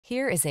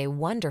Here is a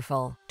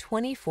wonderful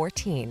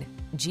 2014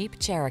 Jeep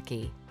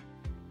Cherokee.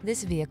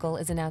 This vehicle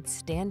is an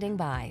outstanding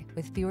buy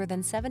with fewer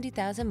than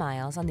 70,000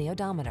 miles on the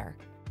odometer.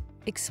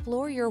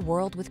 Explore your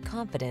world with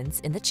confidence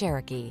in the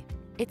Cherokee.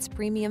 Its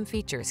premium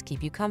features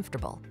keep you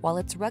comfortable, while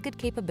its rugged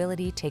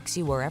capability takes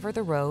you wherever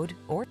the road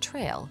or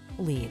trail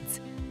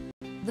leads.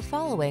 The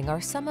following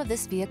are some of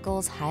this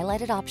vehicle's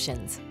highlighted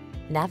options: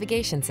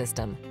 navigation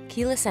system,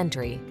 keyless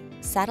entry,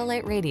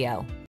 satellite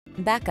radio,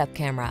 backup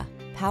camera,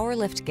 power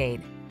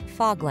liftgate,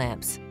 fog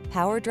lamps,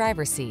 power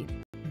driver seat,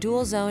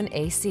 dual zone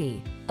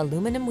AC,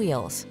 aluminum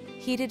wheels,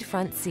 heated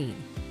front seat.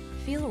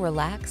 Feel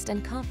relaxed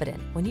and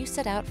confident when you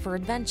set out for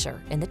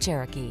adventure in the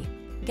Cherokee.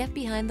 Get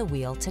behind the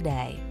wheel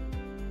today.